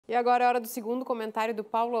E agora é a hora do segundo comentário do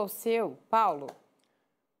Paulo Alceu. Paulo.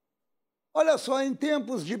 Olha só, em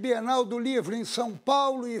tempos de Bienal do Livro em São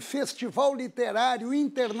Paulo e Festival Literário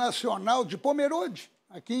Internacional de Pomerode,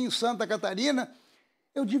 aqui em Santa Catarina,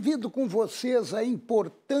 eu divido com vocês a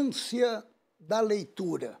importância da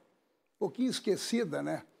leitura. Um pouquinho esquecida,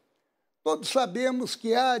 né? Todos sabemos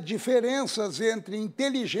que há diferenças entre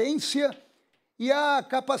inteligência e a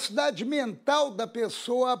capacidade mental da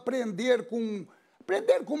pessoa aprender com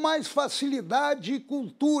mais facilidade e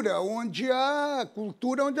cultura, onde a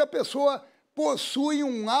pessoa possui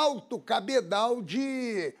um alto cabedal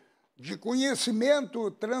de conhecimento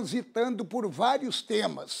transitando por vários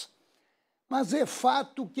temas. Mas é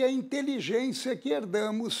fato que a inteligência que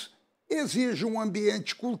herdamos exige um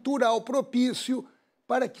ambiente cultural propício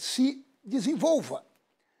para que se desenvolva.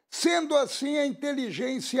 Sendo assim, a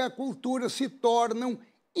inteligência e a cultura se tornam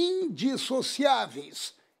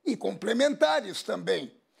indissociáveis e complementares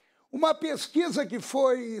também. Uma pesquisa que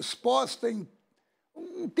foi exposta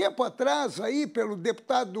um tempo atrás aí pelo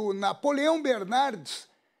deputado Napoleão Bernardes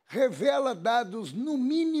revela dados no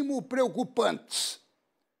mínimo preocupantes.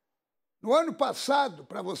 No ano passado,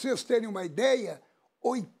 para vocês terem uma ideia,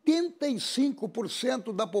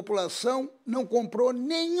 85% da população não comprou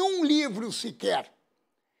nenhum livro sequer.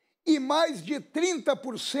 E mais de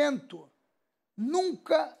 30%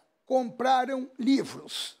 nunca compraram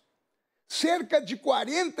livros. Cerca de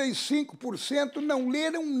 45% não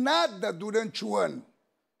leram nada durante o ano.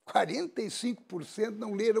 45%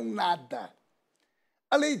 não leram nada.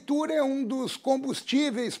 A leitura é um dos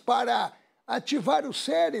combustíveis para ativar o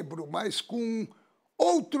cérebro, mas com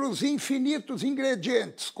outros infinitos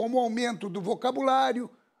ingredientes, como o aumento do vocabulário,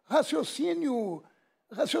 raciocínio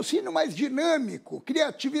mais dinâmico,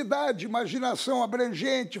 criatividade, imaginação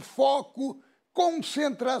abrangente, foco,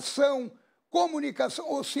 concentração, comunicação,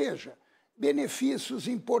 ou seja, benefícios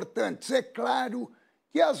importantes. É claro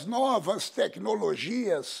que as novas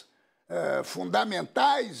tecnologias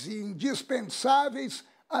fundamentais e indispensáveis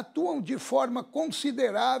atuam de forma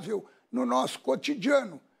considerável no nosso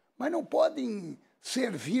cotidiano, mas não podem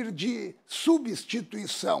servir de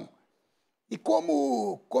substituição. E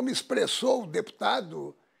como expressou o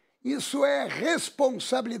deputado, isso é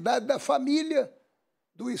responsabilidade da família,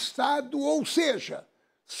 do Estado, ou seja,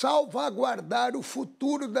 salvaguardar o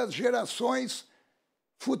futuro das gerações,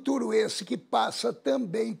 futuro esse que passa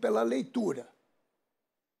também pela leitura.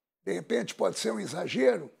 De repente pode ser um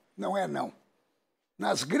exagero? Não é não.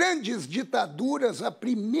 Nas grandes ditaduras, a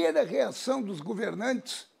primeira reação dos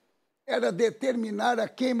governantes era determinar a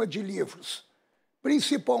queima de livros,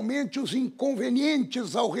 principalmente os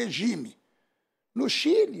inconvenientes ao regime. No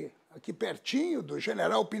Chile, aqui pertinho do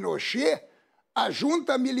general Pinochet, a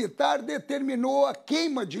junta militar determinou a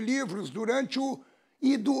queima de livros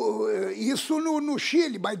isso no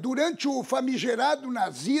Chile, mas durante o famigerado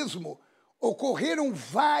nazismo ocorreram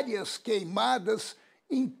várias queimadas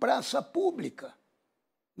em praça pública.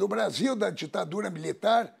 No Brasil, da ditadura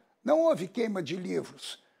militar, não houve queima de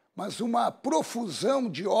livros, mas uma profusão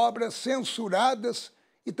de obras censuradas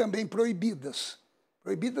e também proibidas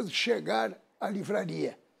de chegar à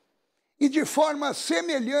livraria. E de forma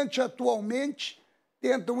semelhante atualmente,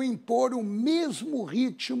 tentam impor o mesmo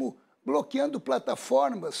ritmo, bloqueando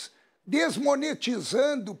plataformas,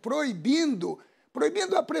 desmonetizando, proibindo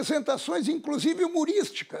apresentações, inclusive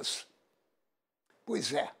humorísticas.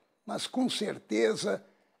 Pois é, mas com certeza,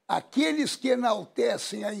 aqueles que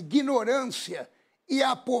enaltecem a ignorância e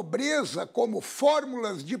a pobreza como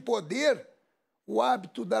fórmulas de poder, o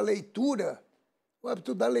hábito da leitura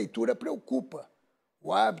preocupa.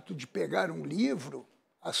 O hábito de pegar um livro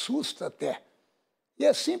assusta até. E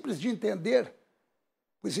é simples de entender,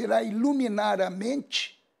 pois irá iluminar a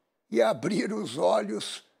mente e abrir os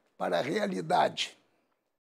olhos para a realidade.